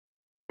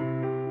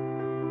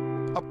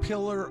A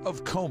pillar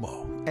of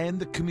KOMO and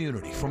the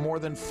community for more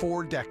than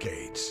 4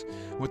 decades.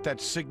 With that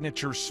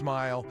signature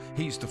smile,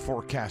 he's the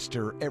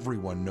forecaster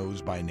everyone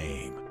knows by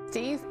name.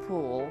 Steve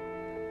Poole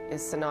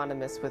is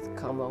synonymous with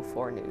KOMO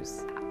 4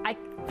 News. I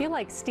feel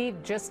like Steve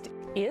just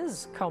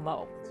is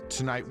KOMO.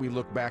 Tonight we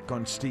look back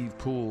on Steve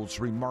Poole's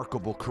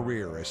remarkable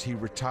career as he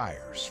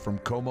retires from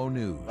KOMO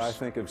News. I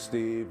think of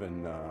Steve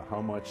and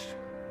how much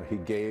he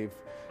gave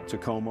to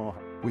KOMO.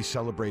 We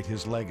celebrate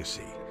his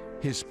legacy,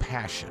 his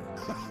passion,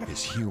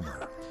 his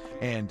humor,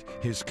 and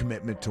his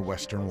commitment to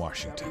Western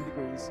Washington.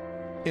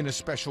 In a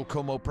special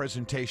KOMO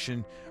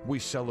presentation, we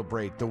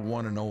celebrate the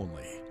one and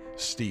only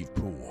Steve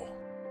Poole.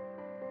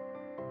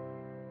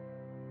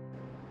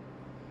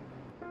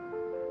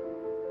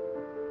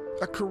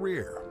 A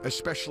career,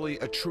 especially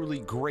a truly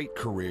great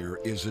career,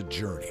 is a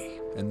journey.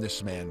 And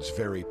this man's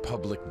very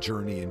public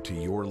journey into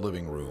your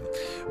living room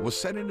was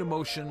set into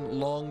motion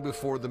long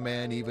before the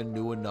man even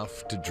knew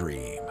enough to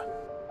dream.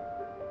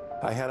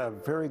 I had a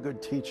very good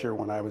teacher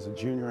when I was a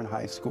junior in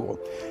high school,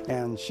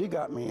 and she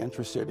got me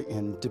interested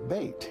in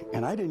debate,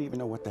 and I didn't even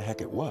know what the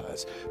heck it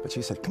was. But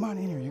she said, come on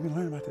in here, you can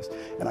learn about this.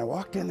 And I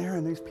walked in there,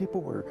 and these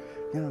people were,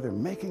 they're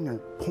making a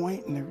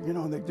point,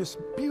 and they're just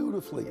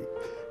beautifully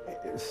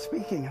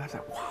speaking, and I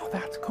thought, wow,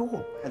 that's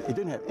cool. And it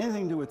didn't have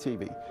anything to do with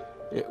TV.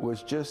 It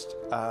was just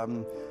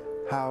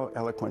how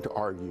eloquent to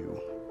argue.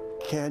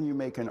 Can you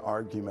make an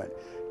argument?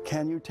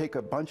 Can you take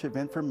a bunch of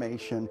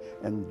information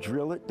and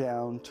drill it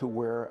down to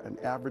where an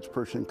average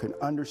person can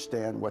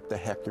understand what the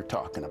heck you're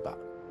talking about?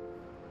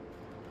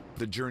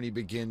 The journey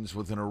begins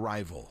with an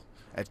arrival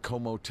at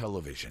KOMO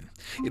Television.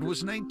 It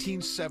was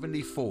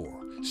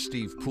 1974.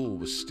 Steve Poole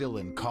was still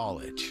in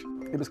college.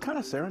 It was kind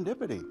of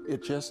serendipity.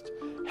 It just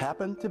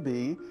happened to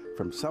be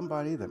from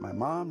somebody that my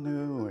mom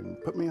knew and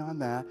put me on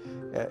that.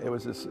 It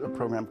was a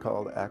program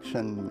called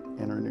Action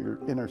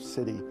Inner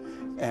City,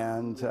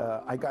 and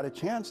I got a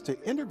chance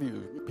to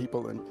interview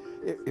people, and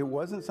it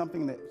wasn't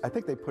something that, I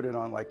think they put it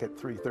on like at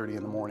 3:30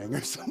 in the morning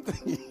or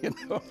something,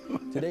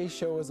 Today's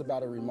show is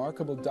about a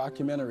remarkable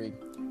documentary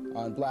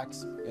on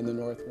blacks in the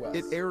Northwest.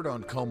 It aired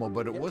on KOMO,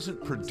 but it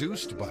wasn't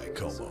produced by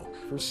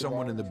KOMO.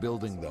 Someone in the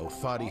building, though,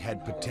 thought he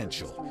had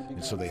potential,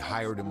 and so they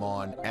hired him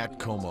on at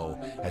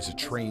KOMO as a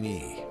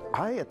trainee.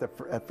 I,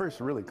 at first,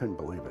 really couldn't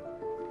believe it.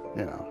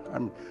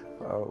 I'm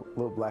a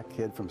little black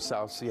kid from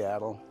South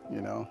Seattle,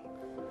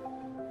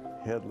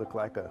 Head looked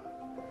like a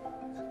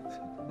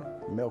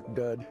milk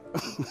dud.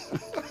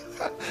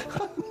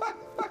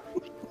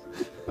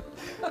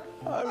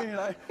 I mean,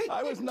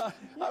 I was not.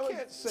 You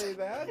can't say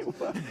that.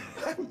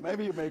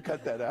 Maybe you may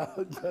cut that out.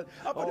 But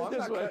I'll put it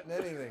this way. Cutting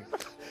anything.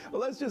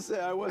 Well, let's just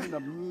say I wasn't a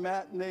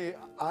matinee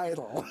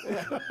idol.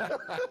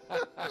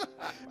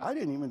 I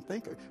didn't even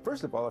think.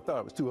 First of all, I thought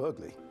I was too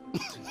ugly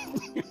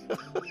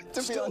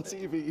to be on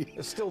TV.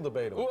 It's still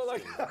debatable.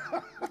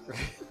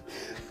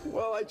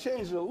 Well, I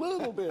changed a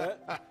little bit.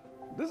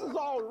 This is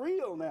all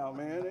real now,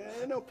 man.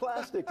 Ain't no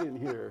plastic in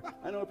here.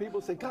 I know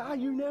people say,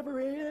 God, you never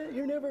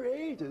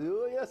age.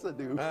 Oh, yes, I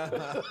do.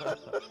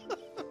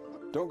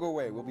 Don't go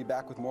away. We'll be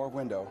back with more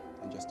Window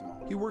in just a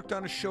moment. He worked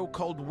on a show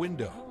called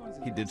Window.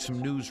 He did some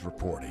news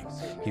reporting.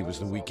 He was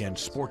the weekend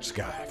sports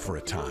guy for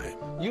a time.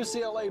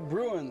 UCLA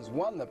Bruins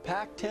won the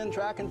Pac-10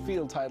 track and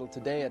field title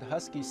today at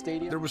Husky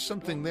Stadium. There was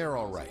something there,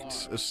 all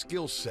right, a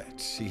skill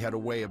set. He had a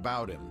way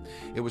about him.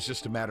 It was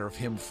just a matter of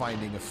him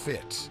finding a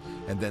fit,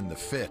 and then the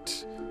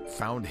fit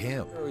found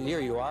him.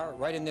 Here you are,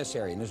 right in this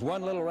area. And there's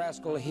one little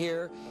rascal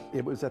here.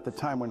 It was at the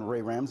time when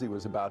Ray Ramsey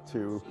was about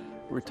to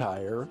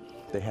retire.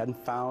 They hadn't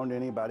found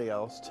anybody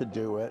else to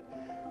do it.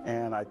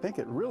 And I think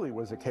it really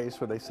was a case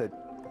where they said,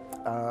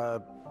 I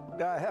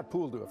have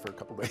Poole do it for a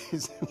couple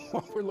days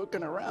while we're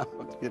looking around,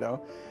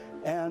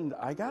 And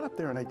I got up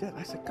there and I did.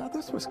 I said, God,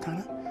 this is kind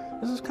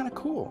of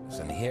cool.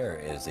 And here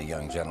is a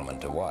young gentleman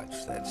to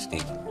watch, that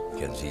Stephen,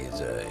 because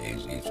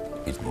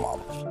he's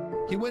marvelous.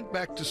 He went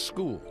back to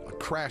school, a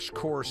crash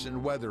course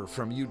in weather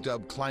from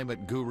UW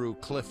climate guru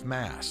Cliff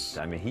Mass.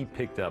 I mean, he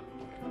picked up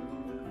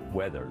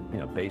weather,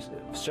 based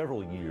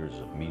several years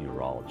of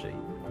meteorology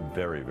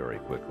very, very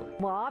quickly.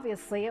 Well,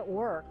 obviously it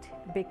worked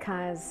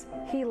because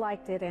he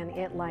liked it and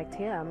it liked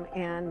him,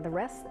 and the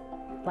rest,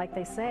 like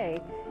they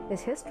say, is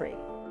history.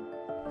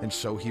 And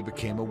so he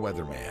became a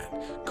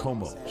weatherman,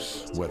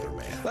 KOMO's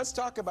weatherman. Let's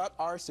talk about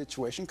our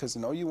situation, because I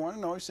know you want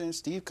to know. You're saying,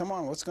 Steve, come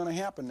on, what's going to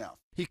happen now?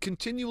 He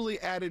continually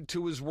added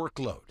to his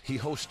workload. He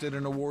hosted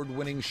an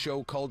award-winning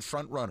show called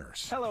Front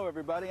Runners. Hello,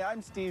 everybody.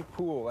 I'm Steve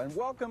Poole, and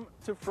welcome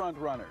to Front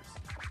Runners.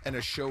 And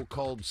a show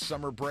called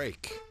Summer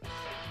Break.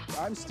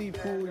 I'm Steve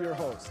Poole, your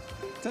host.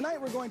 Tonight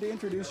we're going to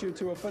introduce you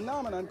to a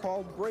phenomenon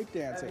called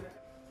breakdancing.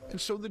 And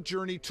so the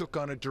journey took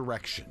on a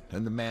direction,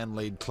 and the man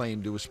laid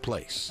claim to his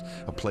place,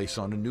 a place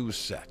on a news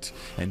set,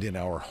 and in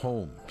our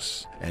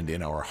homes, and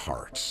in our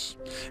hearts.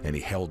 And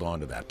he held on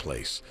to that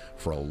place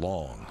for a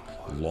long,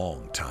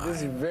 long time.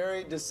 This is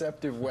very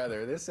deceptive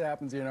weather. This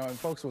happens, you know, and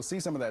folks will see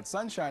some of that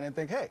sunshine and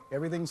think, hey,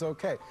 everything's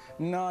okay.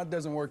 No, it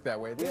doesn't work that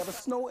way. They have a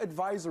snow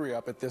advisory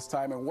up at this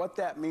time, and what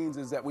that means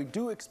is that we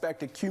do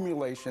expect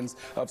accumulations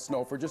of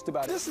snow for just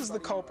about... This is the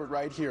culprit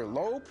right here,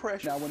 low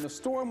pressure. Now, when the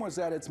storm was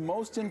at its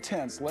most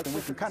intense, we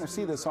can kind of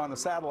see this on the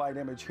satellite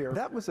image here.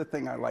 That was the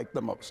thing I liked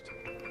the most,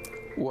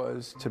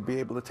 was to be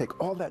able to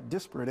take all that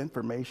disparate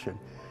information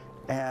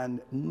and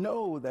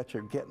know that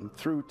you're getting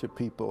through to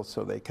people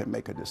so they can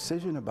make a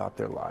decision about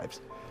their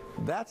lives.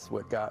 That's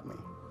what got me.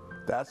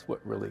 That's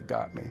what really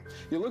got me.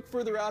 You look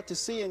further out to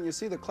sea and you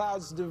see the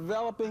clouds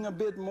developing a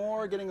bit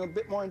more, getting a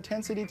bit more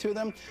intensity to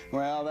them.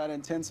 Well, that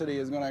intensity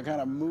is going to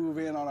kind of move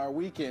in on our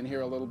weekend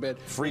here a little bit.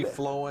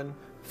 Free-flowing.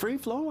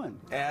 Free-flowing.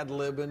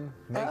 Ad-libbing,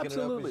 making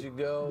Absolutely. it up as you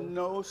go.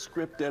 No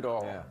script at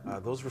all. Yeah,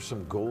 those were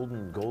some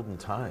golden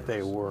times.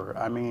 They were.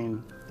 I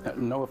mean,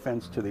 no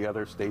offense to the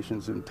other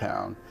stations in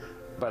town,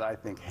 but I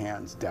think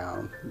hands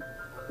down,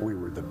 we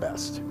were the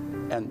best.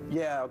 And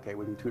yeah, okay,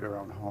 we can toot our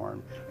own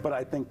horn, but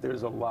I think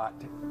there's a lot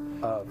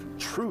of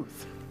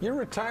truth. You're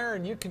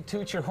retiring, you can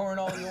toot your horn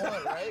all you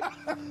want, right?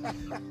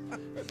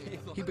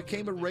 He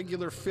became a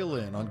regular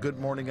fill-in on Good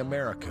Morning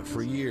America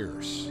for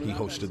years. He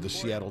hosted the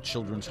Seattle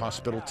Children's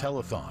Hospital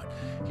Telethon.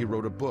 He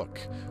wrote a book,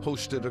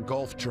 hosted a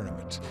golf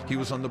tournament. He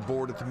was on the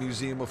board at the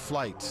Museum of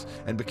Flight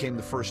and became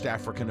the first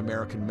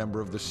African-American member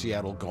of the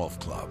Seattle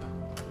Golf Club.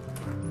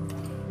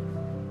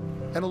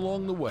 And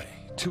along the way,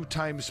 2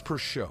 times per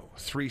show,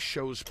 3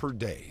 shows per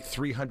day,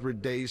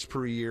 300 days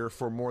per year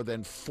for more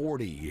than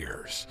 40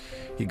 years.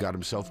 He got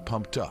himself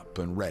pumped up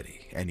and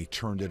ready, and he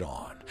turned it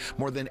on.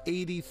 More than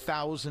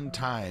 80,000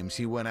 times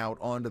he went out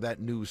onto that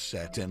news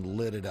set and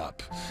lit it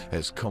up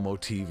as KOMO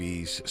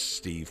TV's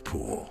Steve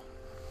Poole.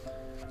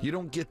 You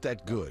don't get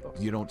that good,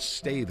 you don't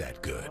stay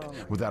that good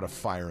without a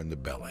fire in the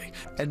belly.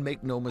 And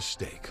make no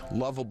mistake,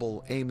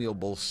 lovable,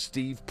 amiable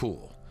Steve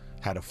Poole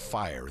had a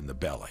fire in the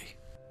belly.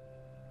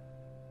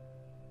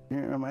 You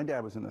know, my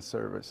dad was in the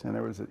service, and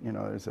there was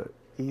there's a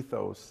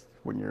ethos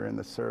when you're in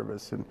the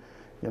service, and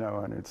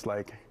and it's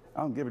like,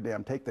 I don't give a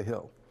damn, take the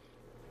hill.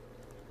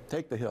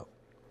 Take the hill.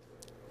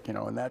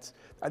 And that's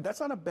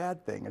not a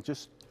bad thing. It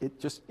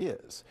just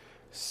is.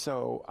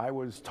 So I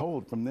was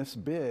told from this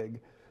big,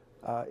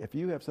 if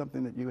you have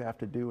something that you have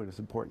to do and it's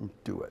important,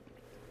 do it.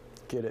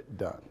 Get it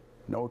done.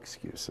 No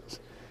excuses.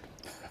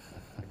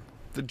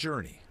 The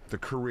journey, the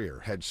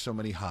career had so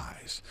many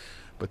highs,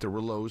 but there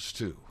were lows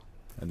too.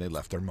 And they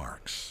left their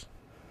marks.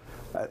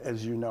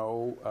 As you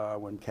know,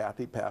 when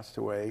Kathy passed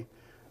away,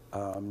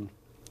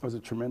 it was a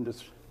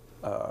tremendous,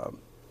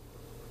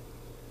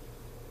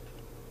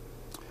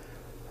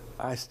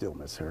 I still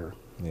miss her.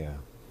 Yeah.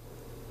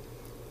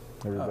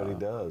 Everybody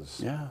does.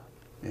 Yeah,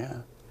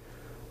 yeah.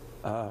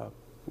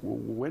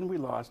 When we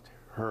lost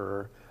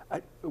her,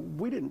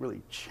 we didn't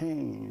really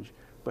change,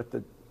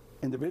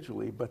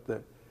 individually,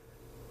 but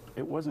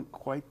it wasn't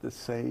quite the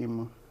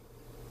same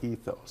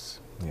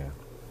ethos. Yeah.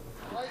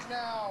 Right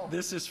now.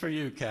 This is for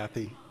you,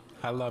 Kathy.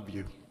 I love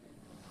you.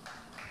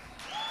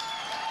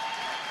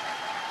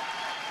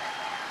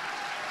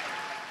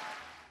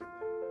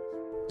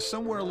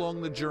 Somewhere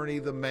along the journey,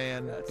 the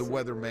man, the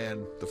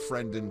weatherman, the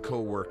friend and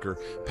co-worker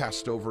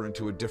passed over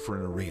into a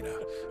different arena,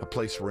 a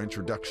place where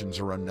introductions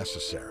are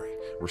unnecessary,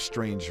 where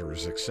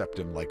strangers accept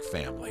him like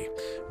family,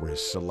 where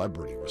his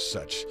celebrity was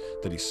such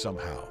that he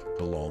somehow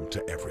belonged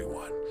to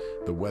everyone.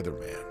 The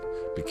weatherman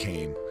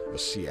became a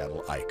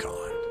Seattle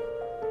icon.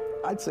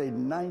 I'd say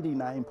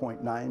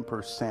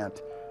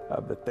 99.9%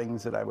 of the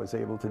things that I was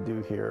able to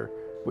do here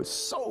was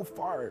so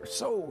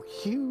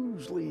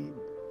hugely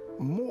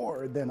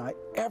more than I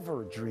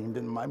ever dreamed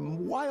in my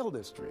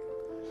wildest dream.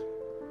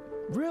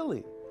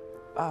 Really,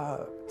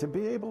 to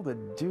be able to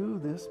do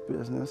this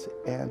business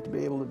and to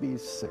be able to be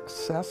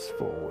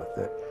successful with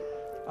it,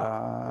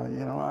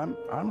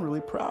 I'm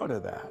really proud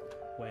of that.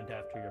 Went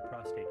after your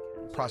prostate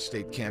cancer.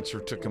 Prostate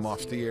cancer took him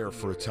off the air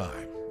for a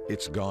time.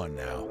 It's gone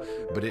now,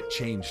 but it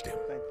changed him,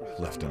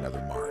 left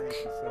another mark.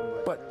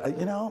 But,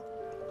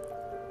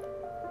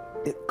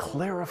 it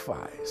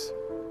clarifies.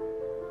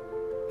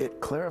 It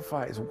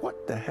clarifies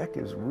what the heck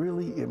is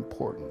really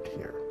important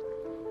here,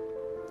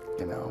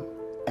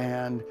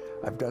 And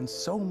I've done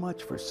so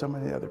much for so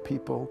many other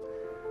people,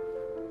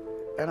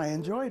 and I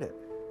enjoyed it.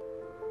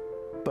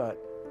 But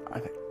I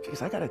think,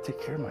 geez, I got to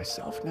take care of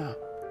myself now.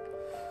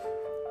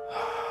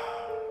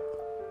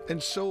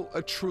 And so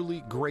a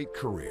truly great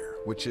career,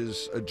 which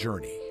is a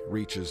journey,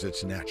 reaches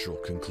its natural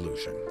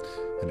conclusion.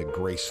 And a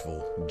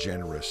graceful,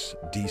 generous,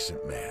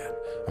 decent man,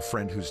 a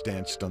friend who's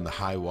danced on the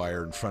high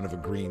wire in front of a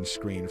green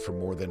screen for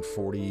more than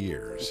 40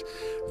 years,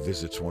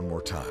 visits one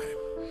more time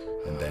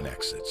and then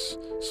exits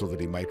so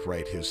that he might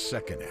write his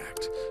second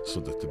act,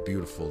 so that the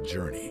beautiful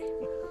journey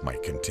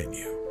might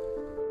continue.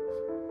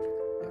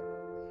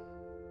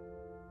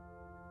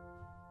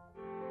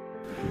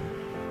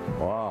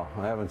 Wow,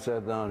 I haven't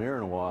sat down here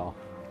in a while.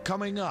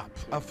 Coming up,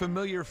 a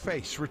familiar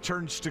face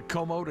returns to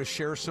KOMO to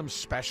share some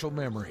special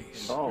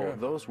memories. Oh,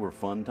 those were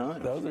fun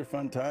times. Those are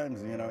fun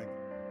times, you know.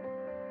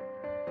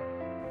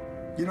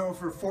 You know,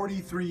 for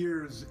 43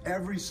 years,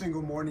 every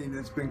single morning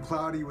it's been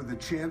cloudy with a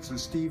chance of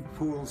Steve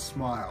Poole's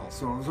smile.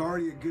 So it was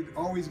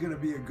always going to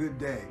be a good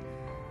day.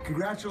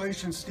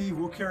 Congratulations, Steve.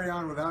 We'll carry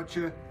on without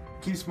you.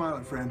 Keep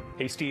smiling, friend.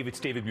 Hey, Steve, it's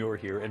David Muir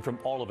here, and from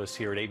all of us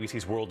here at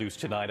ABC's World News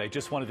Tonight, I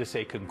just wanted to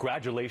say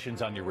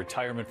congratulations on your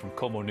retirement from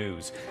KOMO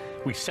News.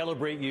 We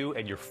celebrate you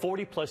and your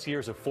 40-plus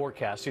years of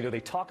forecast. You know,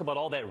 they talk about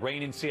all that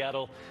rain in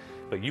Seattle,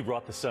 but you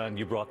brought the sun,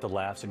 you brought the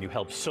laughs, and you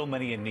helped so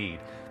many in need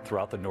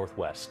throughout the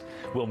Northwest.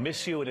 We'll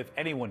miss you, and if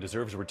anyone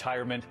deserves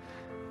retirement,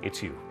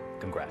 it's you.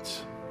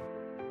 Congrats.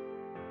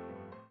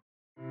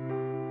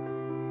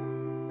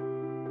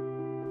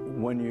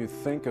 When you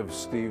think of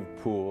Steve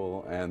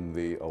Poole and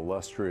the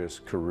illustrious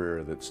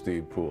career that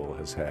Steve Poole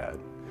has had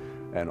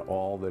and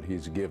all that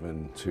he's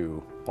given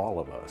to all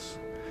of us,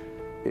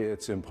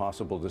 it's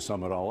impossible to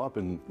sum it all up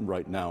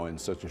right now in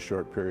such a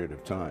short period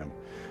of time.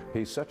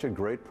 He's such a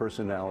great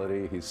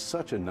personality, he's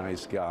such a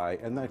nice guy,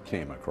 and that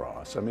came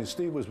across. I mean,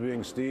 Steve was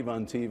being Steve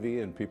on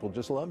TV and people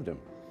just loved him.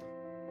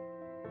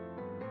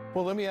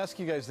 Well, let me ask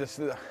you guys this.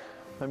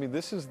 I mean,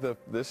 this is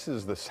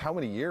how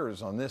many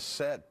years on this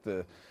set,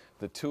 the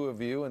two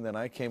of you, and then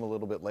I came a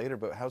little bit later,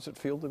 but how's it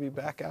feel to be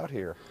back out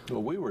here?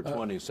 Well, we were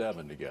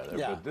 27 together,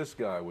 yeah. But this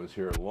guy was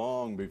here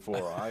long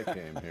before I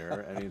came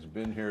here, and he's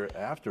been here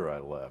after I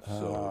left.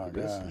 So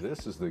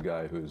this is the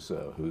guy who's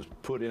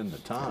put in the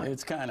time.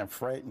 It's kind of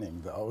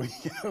frightening, though,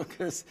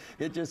 because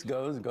it just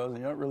goes and goes, and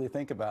you don't really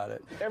think about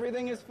it.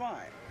 Everything is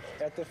fine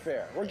at the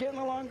fair. We're getting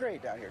along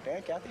great down here.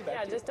 Dan, Kathy,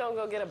 back to you. Just don't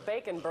go get a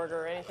bacon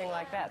burger or anything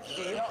like that,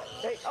 Steve. No,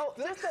 hey,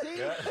 just a...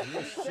 Yeah,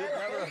 you should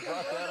never have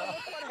brought that up.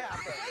 What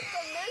happened?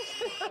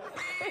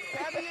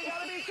 Kathy, you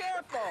gotta be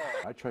careful.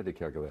 I tried to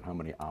calculate how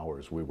many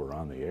hours we were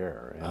on the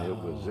air, and it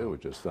was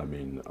just, I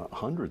mean,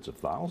 hundreds of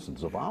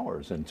thousands of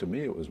hours, and to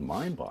me it was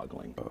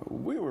mind-boggling.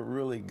 We were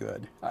really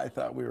good. I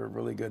thought we were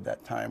really good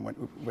that time.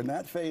 When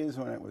that phase,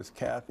 when it was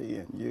Kathy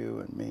and you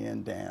and me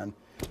and Dan,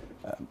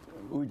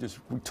 we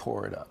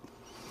tore it up.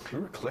 We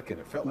were clicking.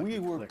 It felt like we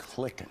were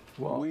clicking.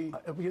 Well,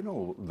 you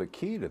know, the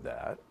key to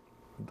that,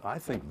 I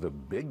think the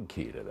big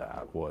key to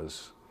that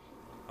was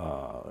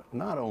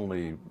not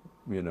only,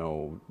 you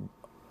know,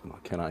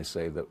 can I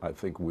say that I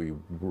think we were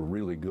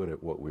really good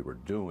at what we were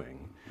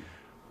doing,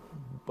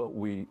 but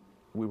we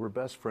were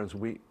best friends.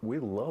 We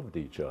loved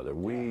each other.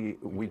 We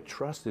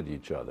trusted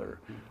each other.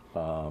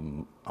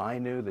 I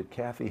knew that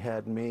Kathy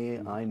had me.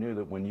 I knew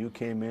that when you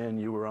came in,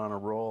 you were on a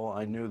roll.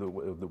 I knew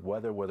the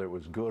weather, whether it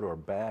was good or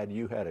bad,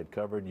 you had it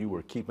covered. You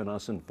were keeping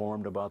us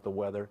informed about the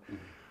weather.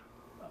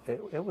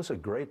 It was a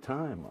great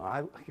time.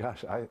 I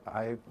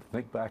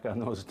think back on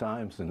those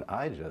times, and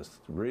I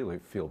just really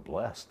feel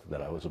blessed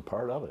that I was a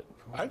part of it.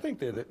 I think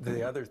that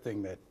the other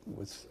thing that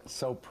was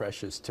so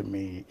precious to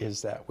me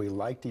is that we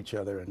liked each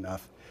other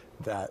enough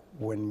that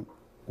when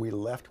we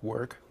left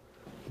work,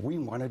 we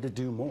wanted to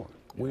do more.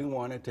 We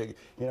wanted to,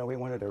 we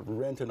wanted to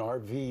rent an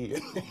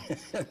RV,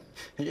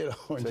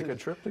 and take a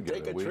trip together.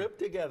 Take a trip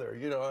together.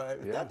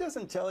 That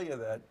doesn't tell you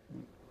that.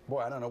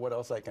 Boy, I don't know what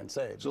else I can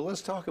say. So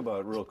let's talk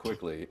about real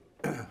quickly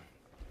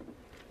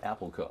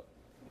Apple Cup.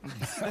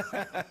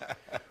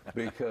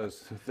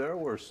 Because there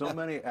were so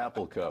many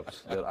Apple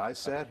Cups that I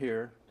sat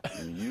here,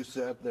 and you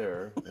sat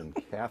there, and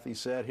Kathy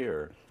sat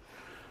here,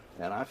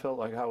 and I felt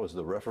like I was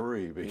the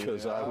referee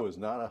because I was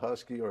not a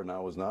Husky and I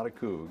was not a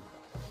Coug.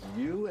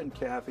 You and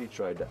Kathy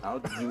tried to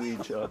outdo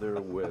each other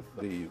with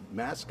the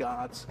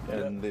mascots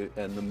and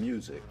the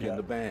music and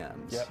the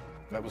bands. Yep.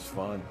 That was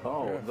fun.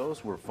 Oh,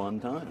 those were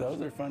fun times.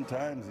 Those are fun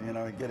times,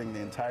 getting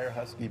the entire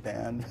Husky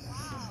band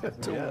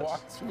to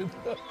walk through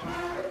the...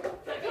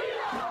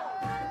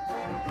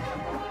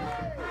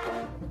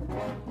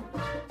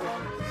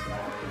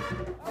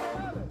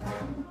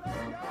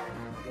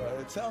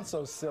 It sounds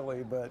so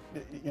silly, but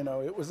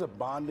it was a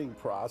bonding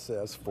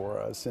process for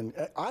us, and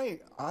I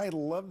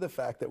love the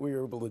fact that we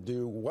were able to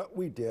do what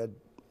we did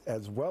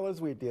as well as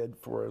we did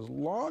for as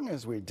long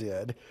as we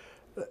did.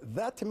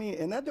 That to me,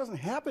 and that doesn't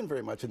happen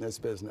very much in this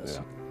business.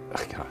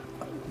 Yeah. God,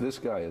 this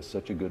guy is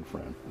such a good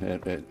friend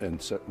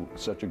and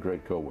such a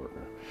great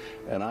coworker,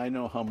 and I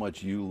know how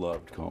much you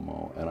loved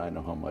KOMO, and I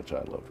know how much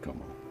I loved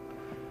KOMO.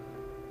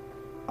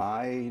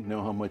 I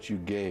know how much you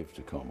gave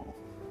to KOMO.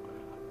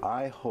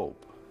 I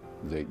hope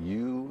that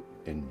you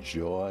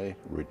enjoy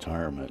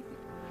retirement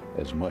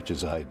as much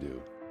as I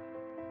do.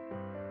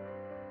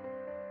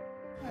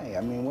 Hey,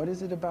 I mean, what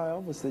is it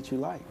about Elvis that you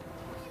like?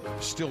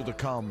 Still to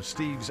come,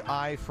 Steve's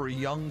eye for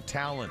young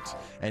talent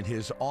and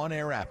his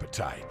on-air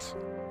appetite.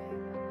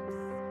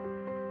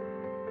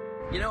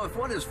 If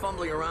one is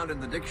fumbling around in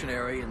the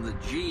dictionary in the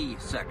G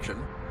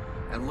section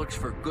and looks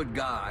for good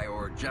guy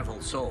or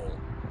gentle soul,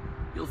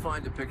 you'll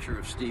find a picture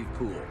of Steve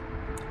Poole.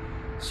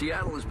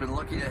 Seattle has been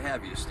lucky to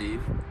have you,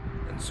 Steve,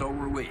 and so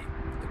were we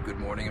at Good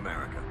Morning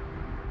America.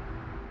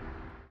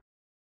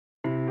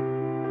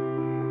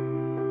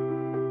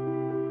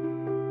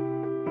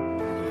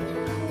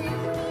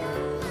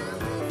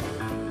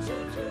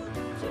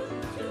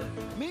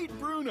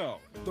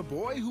 the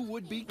boy who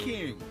would be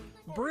king.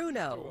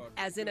 Bruno,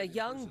 as in a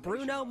young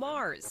Bruno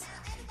Mars.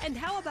 And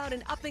how about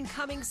an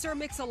up-and-coming Sir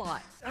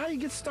Mix-a-Lot? How do you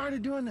get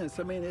started doing this?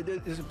 I mean,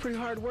 it's pretty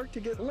hard work to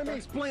get... Let me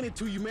explain it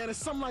to you, man. It's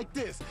something like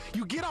this.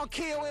 You get on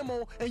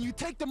KOMO and you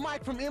take the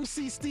mic from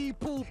MC Steve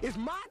Poole. It's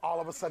my...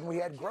 All of a sudden, we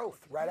had growth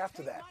right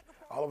after that.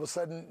 All of a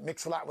sudden,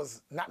 Mix-a-Lot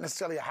was not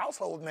necessarily a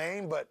household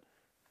name, but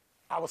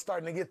I was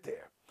starting to get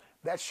there.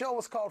 That show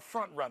was called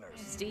Front Runners.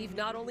 Steve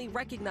not only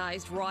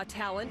recognized raw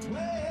talent,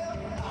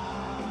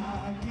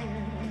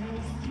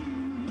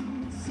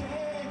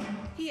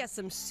 he has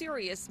some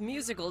serious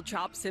musical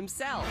chops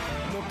himself.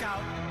 Look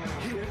out,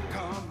 here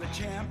come the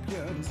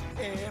champions.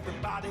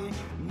 Everybody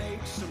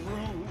make some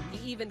room.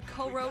 He even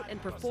co-wrote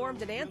and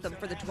performed an anthem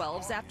for the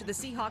 12s after the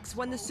Seahawks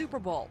won the Super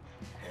Bowl.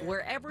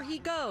 Wherever he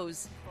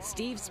goes,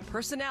 Steve's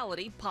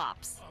personality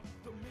pops.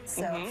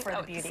 So for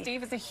the beauty.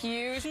 Steve is a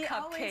huge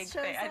cupcake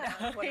fan.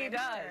 I know he does.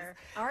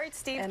 All right,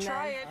 Steve, And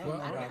try it.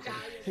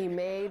 He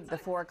made the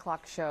 4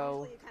 o'clock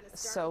show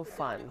so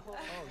fun.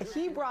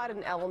 He brought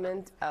an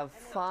element of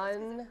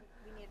fun,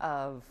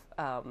 of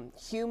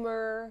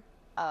humor,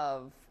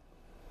 of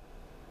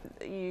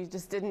you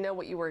just didn't know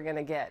what you were going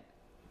to get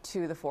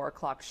to the 4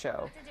 o'clock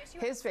show.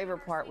 His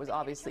favorite part was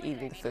obviously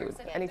eating the food.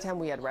 Anytime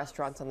we had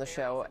restaurants on the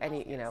show,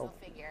 any,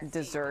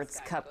 desserts,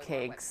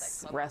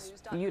 cupcakes,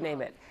 you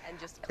name it.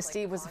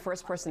 Steve was the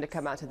first person to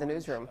come out to the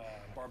newsroom.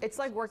 It's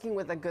like working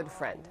with a good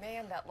friend.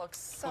 Man, that looks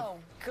so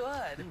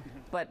good.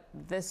 But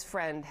this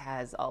friend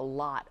has a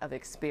lot of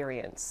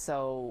experience,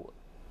 so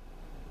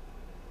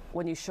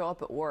when you show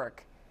up at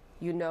work,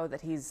 you know that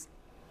he's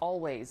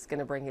always going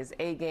to bring his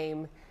A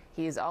game.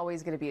 He is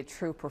always going to be a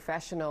true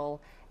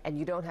professional, and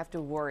you don't have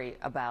to worry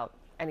about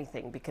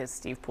anything because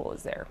Steve Poole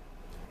is there.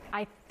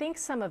 I think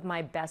some of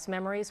my best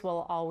memories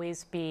will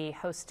always be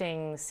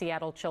hosting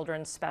Seattle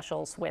Children's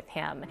specials with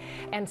him.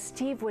 And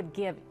Steve would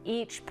give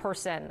each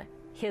person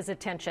his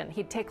attention.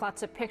 He'd take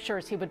lots of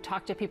pictures, he would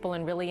talk to people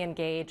and really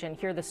engage and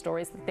hear the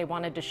stories that they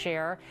wanted to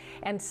share.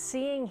 And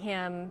seeing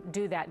him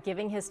do that,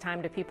 giving his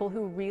time to people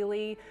who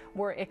really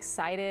were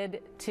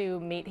excited to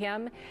meet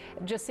him,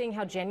 just seeing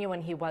how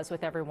genuine he was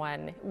with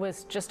everyone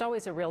was just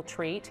always a real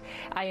treat.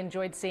 I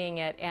enjoyed seeing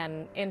it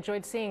and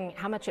enjoyed seeing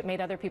how much it made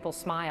other people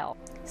smile.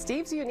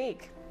 Steve's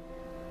unique.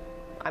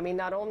 I mean,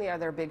 not only are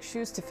there big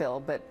shoes to fill,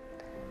 but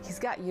he's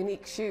got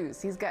unique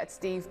shoes. He's got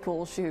Steve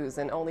Poole shoes,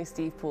 and only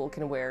Steve Poole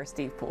can wear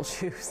Steve Poole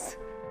shoes.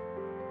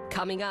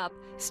 Coming up,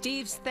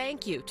 Steve's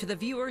thank you to the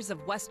viewers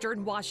of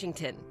Western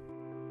Washington.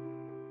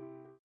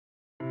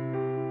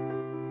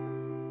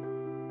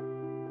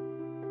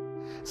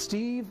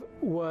 Steve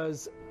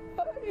was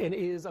and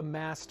is a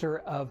master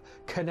of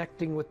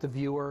connecting with the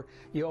viewer.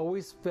 You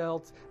always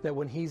felt that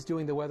when he's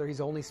doing the weather, he's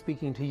only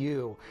speaking to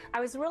you. I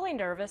was really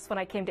nervous when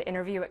I came to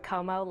interview at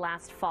KOMO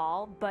last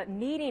fall, but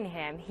meeting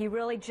him, he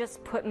really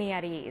just put me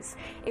at ease.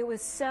 It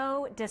was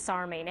so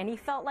disarming, and he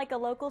felt like a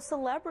local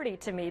celebrity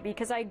to me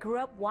because I grew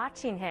up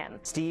watching him.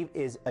 Steve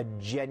is a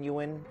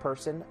genuine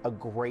person, a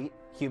great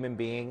human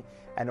being,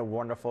 and a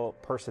wonderful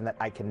person that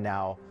I can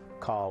now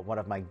call one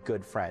of my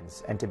good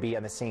friends. And to be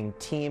on the same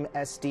team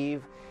as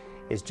Steve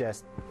is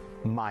just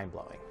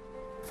mind-blowing.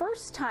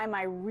 First time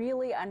I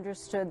really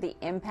understood the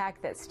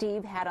impact that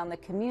Steve had on the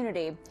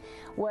community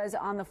was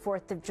on the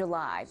 4th of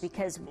July,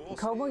 because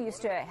KOMO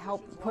used to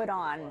help put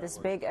on this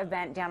big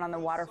event down on the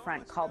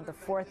waterfront called the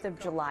 4th of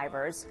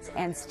Julivers,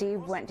 and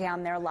Steve went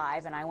down there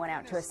live and I went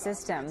out to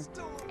assist him,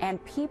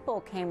 and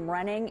people came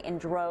running in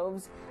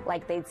droves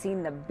like they'd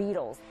seen the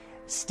Beatles.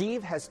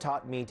 Steve has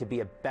taught me to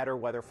be a better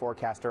weather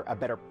forecaster, a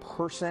better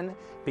person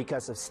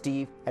because of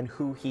Steve and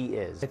who he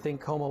is. I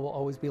think KOMO will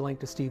always be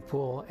linked to Steve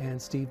Poole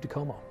and Steve to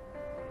KOMO.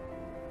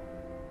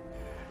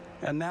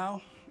 And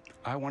now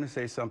I want to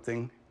say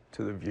something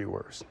to the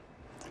viewers.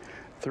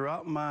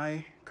 Throughout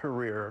my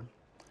career,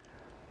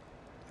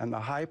 and the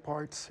high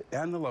parts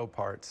and the low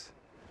parts,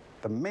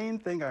 the main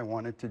thing I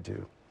wanted to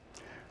do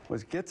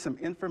was get some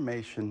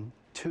information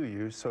to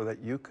you so that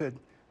you could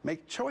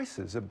make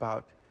choices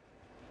about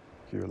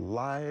your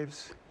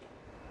lives,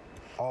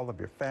 all of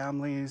your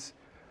families,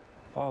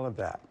 all of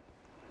that.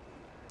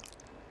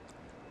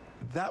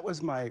 That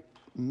was my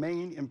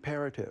main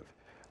imperative.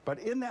 But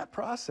in that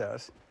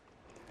process,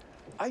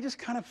 I just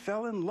kind of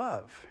fell in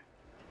love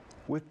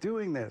with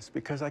doing this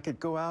because I could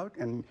go out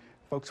and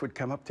folks would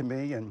come up to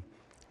me and,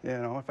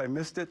 if I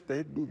missed it,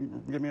 they'd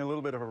give me a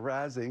little bit of a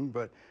razzing,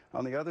 but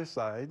on the other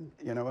side,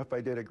 if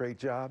I did a great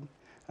job,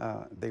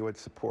 they would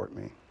support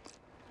me.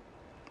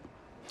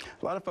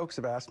 A lot of folks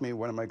have asked me,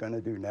 what am I going to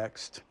do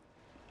next?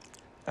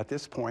 At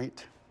this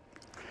point,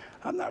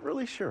 I'm not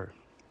really sure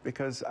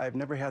because I've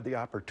never had the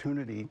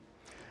opportunity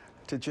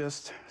to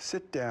just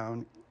sit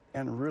down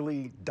and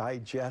really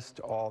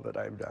digest all that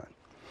I've done.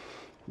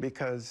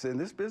 Because in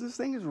this business,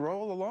 things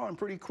roll along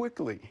pretty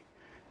quickly.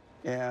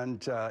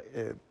 And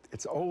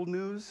it's old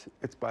news,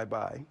 it's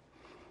bye-bye.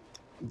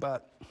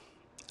 But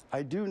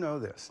I do know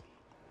this.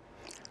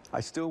 I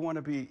still want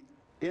to be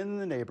in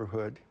the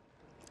neighborhood.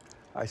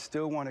 I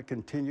still want to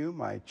continue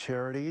my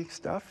charity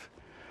stuff.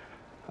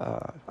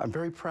 I'm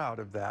very proud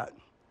of that.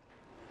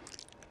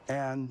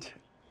 And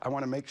I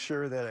want to make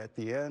sure that at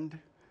the end,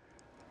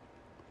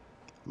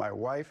 my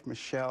wife,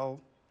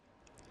 Michelle,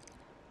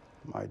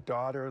 my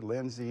daughter,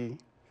 Lindsay,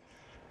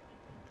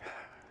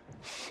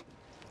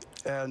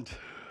 and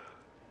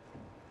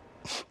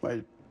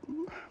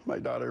my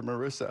daughter,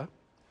 Marissa,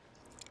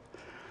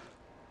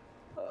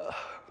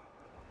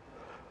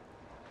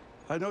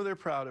 I know they're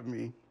proud of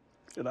me,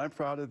 and I'm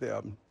proud of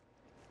them.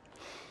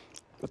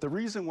 But the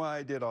reason why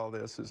I did all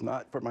this is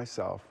not for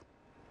myself.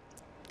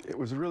 It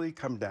was really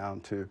come down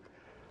to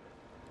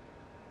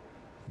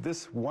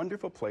this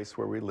wonderful place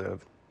where we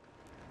live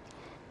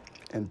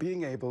and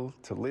being able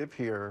to live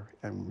here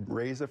and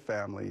raise a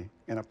family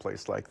in a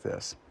place like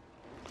this.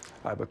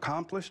 I've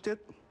accomplished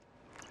it,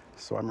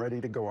 so I'm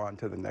ready to go on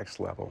to the next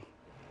level.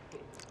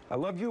 I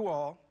love you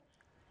all.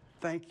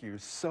 Thank you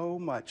so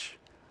much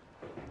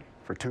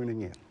for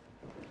tuning in.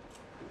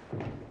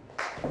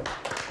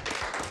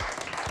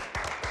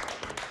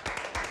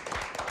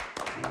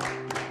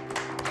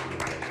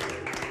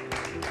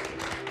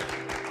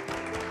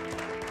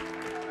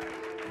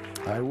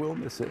 I will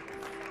miss it.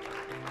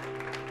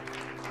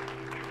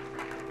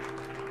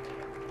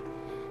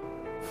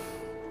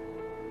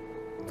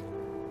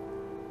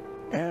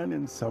 And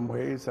in some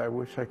ways, I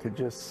wish I could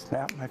just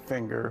snap my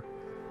finger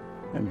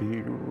and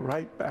be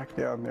right back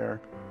down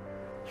there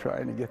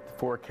trying to get the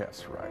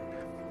forecast right.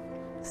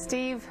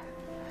 Steve,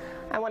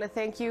 I want to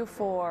thank you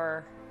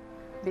for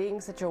being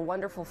such a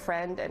wonderful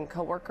friend and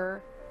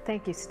coworker.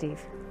 Thank you,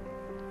 Steve.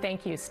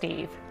 Thank you,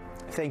 Steve.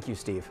 Thank you,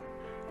 Steve.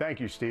 Thank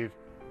you, Steve.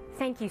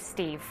 Thank you,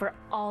 Steve, for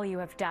all you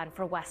have done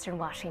for Western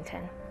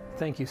Washington.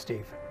 Thank you,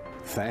 Steve.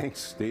 Thanks,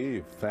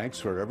 Steve. Thanks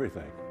for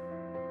everything.